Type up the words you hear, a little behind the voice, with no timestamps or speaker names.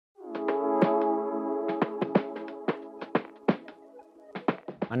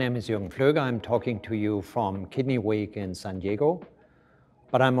My name is Jürgen Floege. I'm talking to you from Kidney Week in San Diego,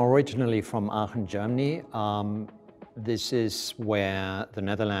 but I'm originally from Aachen, Germany. This is where the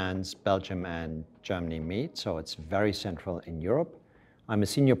Netherlands, Belgium, and Germany meet, so it's very central in Europe. I'm a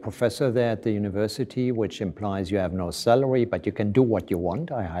senior professor there at the university, which implies you have no salary, but you can do what you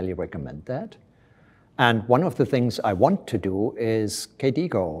want. I highly recommend that. And one of the things I want to do is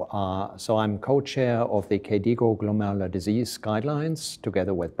KDIGO. So I'm co-chair of the KDIGO Glomerular Diseases Guidelines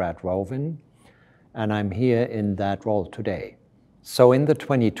together with Brad Rovin, and I'm here in that role today. So in the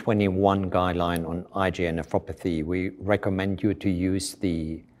 2021 guideline on IgA nephropathy, we recommend you to use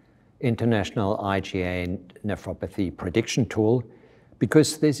the International IgA Nephropathy Prediction Tool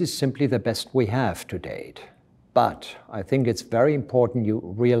because this is simply the best we have to date. But I think it's very important you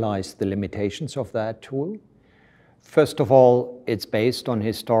realize the limitations of that tool. First of all, it's based on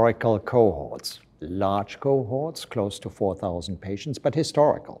historical cohorts, large cohorts, close to 4,000 patients, but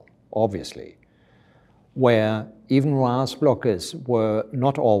historical, obviously, where even RAS blockers were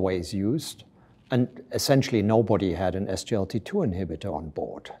not always used, and essentially nobody had an SGLT2 inhibitor on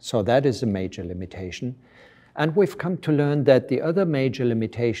board. So that is a major limitation. And we've come to learn that the other major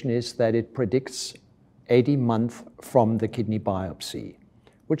limitation is that it predicts 18 months from the kidney biopsy,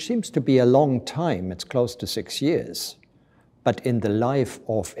 which seems to be a long time. It's close to 6 years. But in the life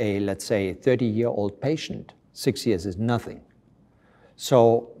of a, let's say, 30-year-old patient, 6 years is nothing.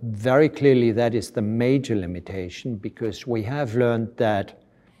 So very clearly that is the major limitation because we have learned that,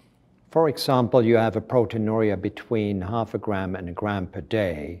 for example, you have a proteinuria between 0.5 gram and 1 gram per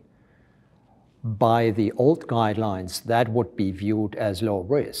day. By the old guidelines, that would be viewed as low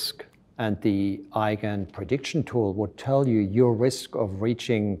risk. And the IgAN prediction tool would tell you your risk of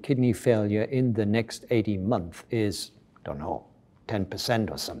reaching kidney failure in the next 18 months is, I don't know,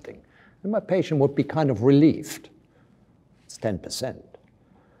 10% or something. And my patient would be kind of relieved. It's 10%.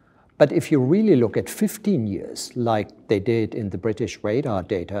 But if you really look at 15 years, like they did in the British radar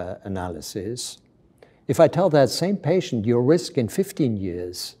data analysis, if I tell that same patient your risk in 15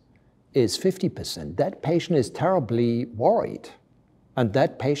 years is 50%, that patient is terribly worried. And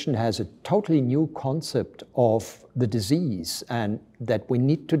that patient has a totally new concept of the disease and that we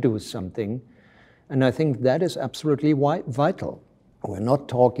need to do something. And I think that is absolutely vital. We're not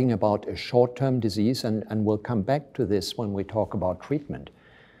talking about a short-term disease, and we'll come back to this when we talk about treatment.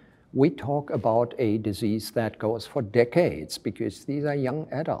 We talk about a disease that goes for decades because these are young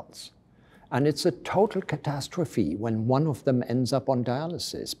adults. And it's a total catastrophe when one of them ends up on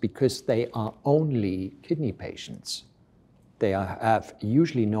dialysis because they are only kidney patients. They have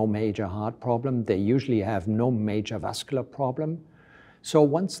usually no major heart problem. They usually have no major vascular problem. So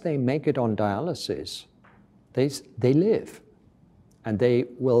once they make it on dialysis, they live. And they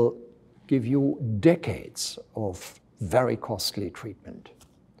will give you decades of very costly treatment.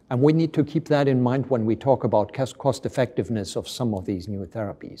 And we need to keep that in mind when we talk about cost effectiveness of some of these new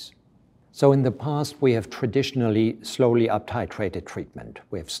therapies. So in the past, we have traditionally slowly up-titrated treatment.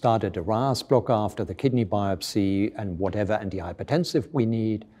 We have started a RAS blocker after the kidney biopsy and whatever antihypertensive we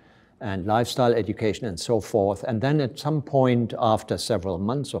need, and lifestyle education and so forth. And then at some point, after several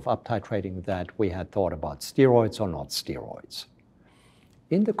months of up-titrating that, we had thought about steroids or not steroids.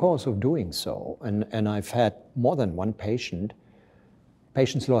 In the course of doing so, and I've had more than one patient,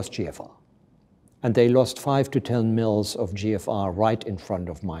 patients lost GFR. And they lost 5 to 10 mils of GFR right in front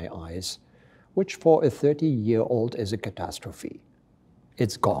of my eyes, which for a 30-year-old is a catastrophe.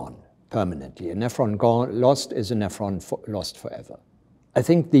 It's gone permanently. A nephron lost is a nephron lost forever. I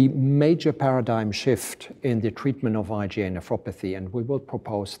think the major paradigm shift in the treatment of IgA nephropathy, and we will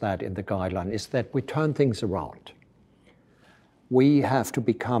propose that in the guideline, is that we turn things around. We have to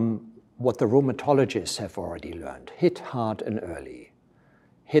become what the rheumatologists have already learned: hit hard and early.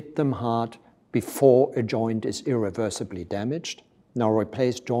 Hit them hard before a joint is irreversibly damaged. Now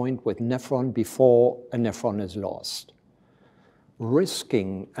replace joint with nephron before a nephron is lost.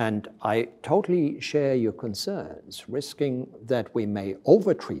 Risking, and I totally share your concerns, risking that we may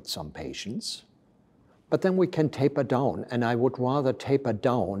overtreat some patients, but then we can taper down. And I would rather taper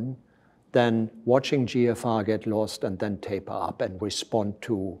down than watching GFR get lost and then taper up and respond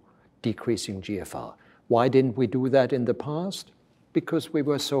to decreasing GFR. Why didn't we do that in the past? Because we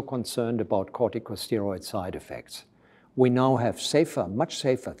were so concerned about corticosteroid side effects. We now have safer, much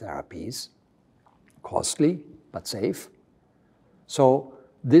safer therapies, costly, but safe. So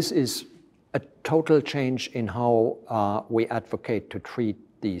this is a total change in how we advocate to treat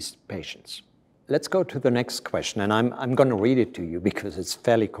these patients. Let's go to the next question, and I'm going to read it to you because it's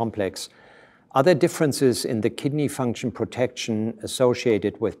fairly complex. Other differences in the kidney function protection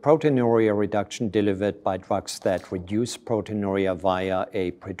associated with proteinuria reduction delivered by drugs that reduce proteinuria via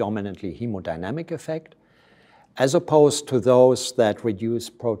a predominantly hemodynamic effect, as opposed to those that reduce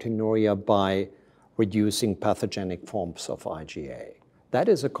proteinuria by reducing pathogenic forms of IgA. That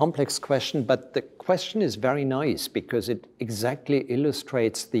is a complex question, but the question is very nice because it exactly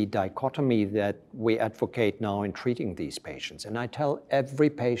illustrates the dichotomy that we advocate now in treating these patients. And I tell every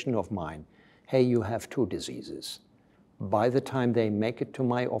patient of mine, hey, you have two diseases. By the time they make it to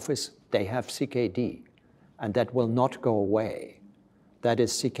my office, they have CKD, and that will not go away. That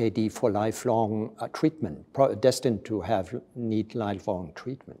is CKD for lifelong treatment, destined to need lifelong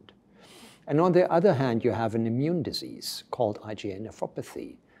treatment. And on the other hand, you have an immune disease called IgA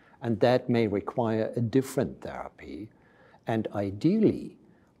nephropathy, and that may require a different therapy. And ideally,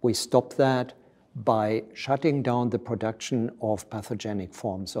 we stop that by shutting down the production of pathogenic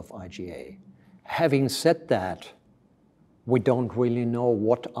forms of IgA. Having said that, we don't really know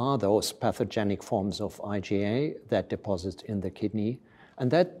what are those pathogenic forms of IgA that deposit in the kidney.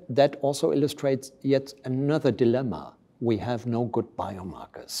 And that also illustrates yet another dilemma. We have no good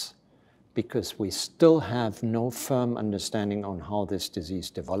biomarkers because we still have no firm understanding on how this disease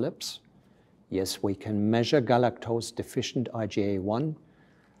develops. Yes, we can measure galactose-deficient IgA1,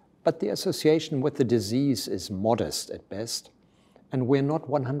 but the association with the disease is modest at best. And we're not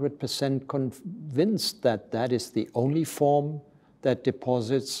 100% convinced that that is the only form that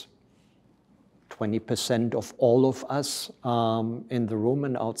deposits. 20% of all of us in the room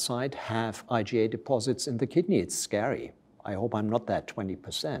and outside have IgA deposits in the kidney. It's scary. I hope I'm not that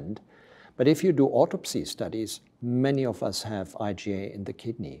 20%. But if you do autopsy studies, many of us have IgA in the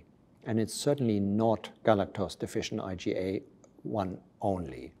kidney. And it's certainly not galactose-deficient IgA1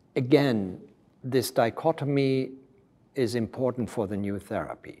 only. Again, this dichotomy is important for the new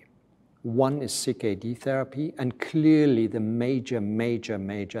therapy. One is CKD therapy, and clearly the major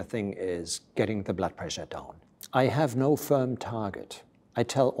thing is getting the blood pressure down. I have no firm target. I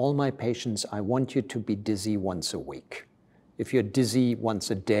tell all my patients, I want you to be dizzy once a week. If you're dizzy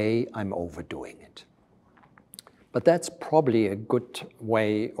once a day, I'm overdoing it. But that's probably a good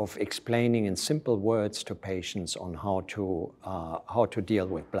way of explaining in simple words to patients on how to deal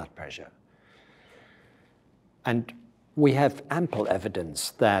with blood pressure. And we have ample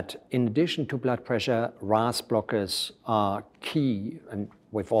evidence that in addition to blood pressure, RAS blockers are key, and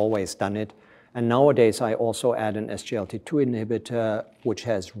we've always done it. And nowadays, I also add an SGLT2 inhibitor, which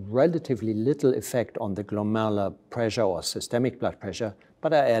has relatively little effect on the glomerular pressure or systemic blood pressure,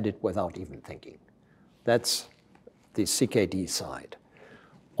 but I add it without even thinking. That's the CKD side.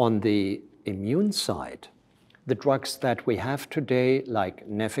 On the immune side, the drugs that we have today, like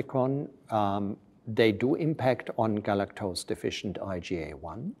Nefecon, they do impact on galactose-deficient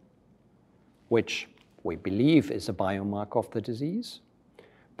IgA1, which we believe is a biomarker of the disease.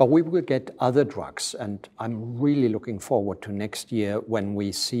 But we will get other drugs, and I'm really looking forward to next year when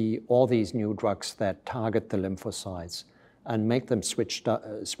we see all these new drugs that target the lymphocytes and make them switch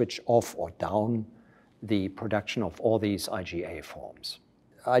off or down the production of all these IgA forms.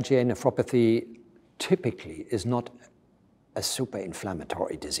 IgA nephropathy typically is not a super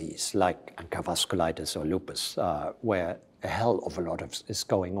inflammatory disease like ANCA vasculitis or lupus, where a hell of a lot is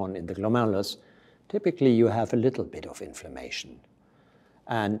going on in the glomerulus. Typically, you have a little bit of inflammation.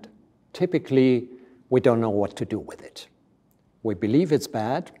 And typically, we don't know what to do with it. We believe it's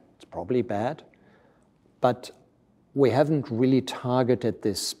bad, it's probably bad, but we haven't really targeted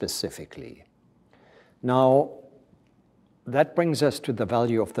this specifically. Now, that brings us to the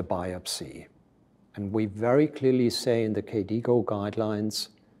value of the biopsy. And we very clearly say in the KDIGO guidelines,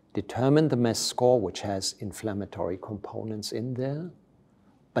 determine the MES score, which has inflammatory components in there,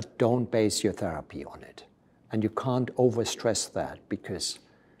 but don't base your therapy on it. And you can't overstress that because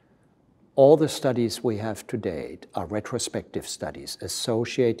all the studies we have to date are retrospective studies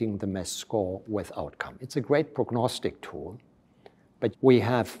associating the MES score with outcome. It's a great prognostic tool, but we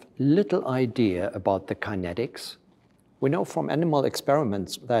have little idea about the kinetics. We know from animal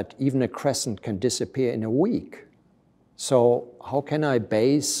experiments that even a crescent can disappear in a week. So how can I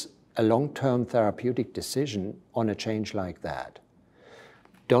base a long-term therapeutic decision on a change like that?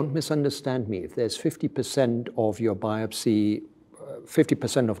 Don't misunderstand me. If there's 50% of your biopsy,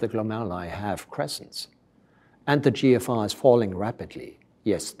 50% of the glomeruli have crescents, and the GFR is falling rapidly,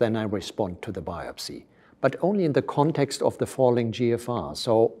 yes, then I respond to the biopsy. But only in the context of the falling GFR.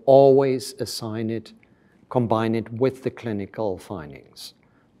 So always assign it, combine it with the clinical findings.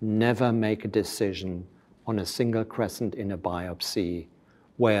 Never make a decision on a single crescent in a biopsy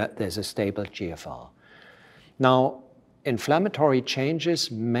where there's a stable GFR. Now, Inflammatory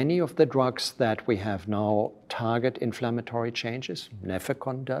changes, many of the drugs that we have now target inflammatory changes.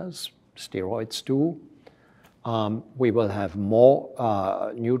 Nefecon does, steroids do. We will have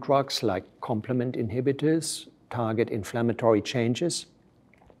more new drugs like complement inhibitors target inflammatory changes.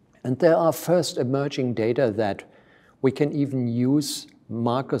 And there are first emerging data that we can even use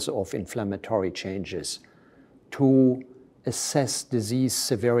markers of inflammatory changes to assess disease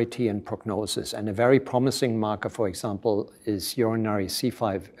severity and prognosis. And a very promising marker, for example, is urinary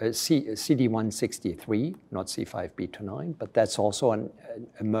CD163, not C5b29, but that's also an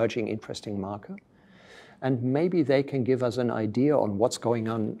emerging interesting marker. And maybe they can give us an idea on what's going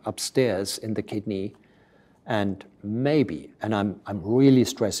on upstairs in the kidney. And maybe, and I'm really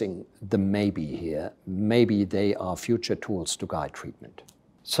stressing the maybe here, maybe they are future tools to guide treatment.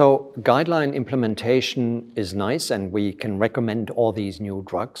 So guideline implementation is nice, and we can recommend all these new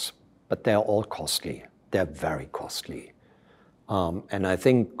drugs, but they're all costly. They're very costly. And I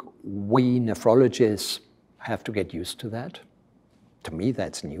think we nephrologists have to get used to that. To me,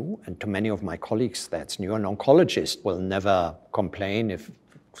 that's new, and to many of my colleagues, that's new. An oncologist will never complain if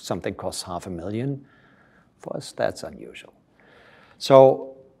something costs $500,000. For us, that's unusual.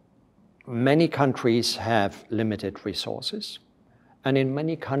 So many countries have limited resources, and in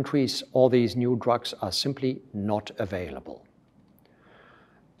many countries, all these new drugs are simply not available.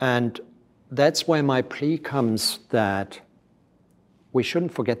 And that's where my plea comes that we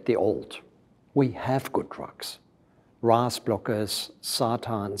shouldn't forget the old. We have good drugs. RAS blockers,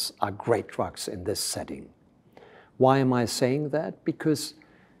 sartans are great drugs in this setting. Why am I saying that? Because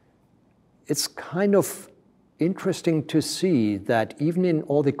it's kind of interesting to see that even in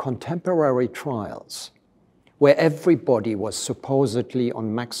all the contemporary trials, where everybody was supposedly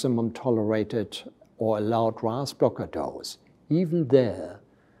on maximum tolerated or allowed RAS blocker dose, even there,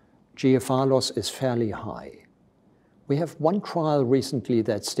 GFR loss is fairly high. We have one trial recently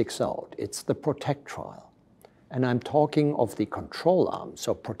that sticks out. It's the PROTECT trial. And I'm talking of the control arm.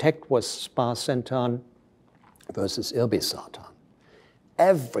 So PROTECT was sparsentan versus irbesartan.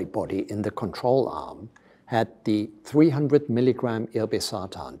 Everybody in the control arm had the 300 milligram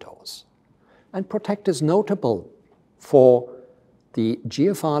irbesartan dose. And PROTECT is notable for the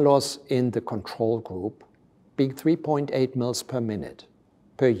GFR loss in the control group being 3.8 mils per minute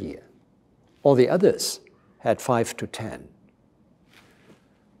per year. All the others had 5 to 10.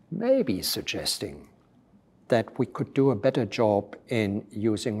 Maybe suggesting that we could do a better job in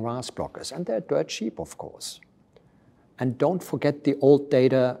using RAS blockers. And they're dirt cheap, of course. And don't forget the old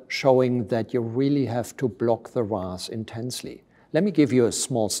data showing that you really have to block the RAS intensely. Let me give you a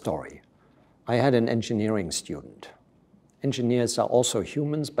small story. I had an engineering student. Engineers are also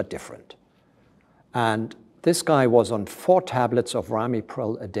humans, but different. And this guy was on 4 tablets of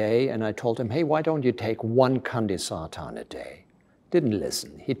ramipril a day, and I told him, hey, why don't you take 1 candesartan a day? Didn't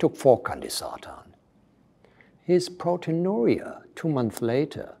listen. He took 4 candesartan. His proteinuria 2 months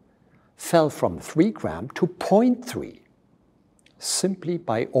later fell from 3 grams to 0.3, simply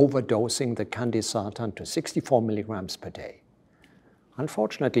by overdosing the candesartan to 64 milligrams per day.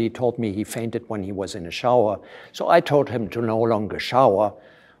 Unfortunately, he told me he fainted when he was in a shower, so I told him to no longer shower,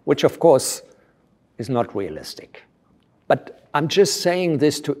 which of course is not realistic. But I'm just saying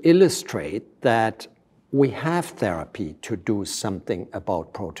this to illustrate that we have therapy to do something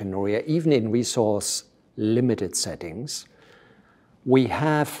about proteinuria, even in resource-limited settings. We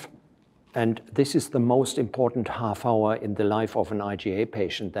have, and this is the most important half hour in the life of an IgA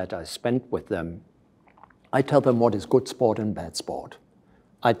patient that I spent with them, I tell them what is good sport and bad sport.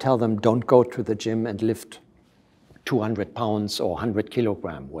 I tell them don't go to the gym and lift 200 pounds or 100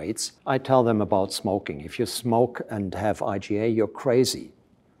 kilogram weights. I tell them about smoking. If you smoke and have IgA, you're crazy.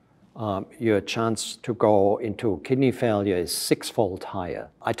 Your chance to go into kidney failure is 6-fold higher.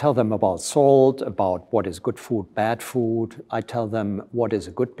 I tell them about salt, about what is good food, bad food. I tell them what is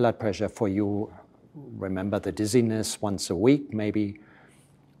a good blood pressure for you. Remember the dizziness once a week, maybe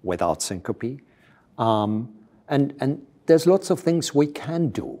without syncope. And there's lots of things we can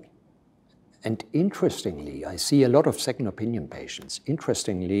do. And interestingly, I see a lot of second opinion patients.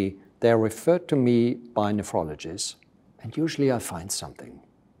 Interestingly, they're referred to me by nephrologists, and usually I find something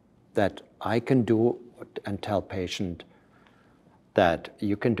that I can do and tell patient that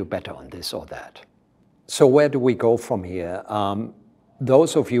you can do better on this or that. So where do we go from here?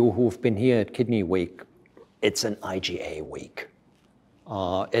 Those of you who've been here at Kidney Week, it's an IgA week.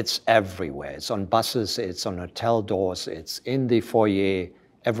 It's everywhere. It's on buses, it's on hotel doors, it's in the foyer.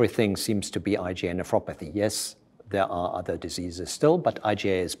 Everything seems to be IgA nephropathy. Yes, there are other diseases still, but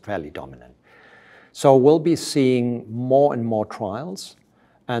IgA is fairly dominant. So we'll be seeing more and more trials.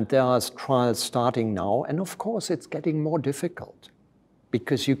 And there are trials starting now, and of course it's getting more difficult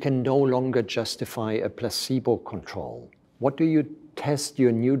because you can no longer justify a placebo control. What do you test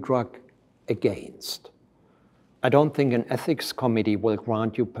your new drug against? I don't think an ethics committee will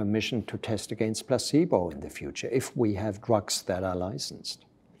grant you permission to test against placebo in the future if we have drugs that are licensed.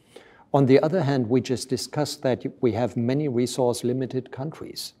 On the other hand, we just discussed that we have many resource-limited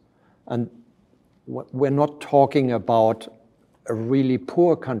countries. And we're not talking about a really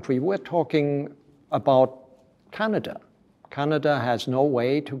poor country, we're talking about Canada. Canada has no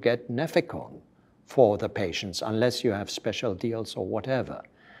way to get Nefecon for the patients unless you have special deals or whatever.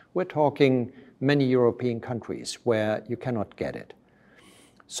 We're talking many European countries where you cannot get it.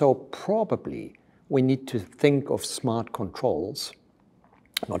 So probably we need to think of smart controls,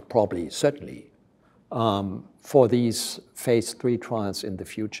 not probably, certainly, for these phase 3 trials in the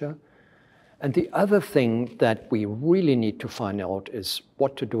future. And the other thing that we really need to find out is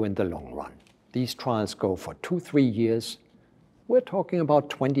what to do in the long run. These trials go for 2-3 years. We're talking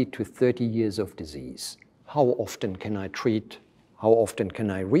about 20 to 30 years of disease. How often can I treat? How often can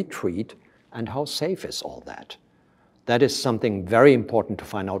I retreat? And how safe is all that? That is something very important to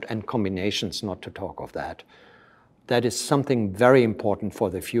find out, and combinations, not to talk of that. That is something very important for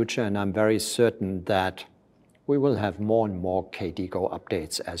the future, and I'm very certain that we will have more and more KDIGO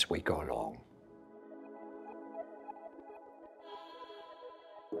updates as we go along.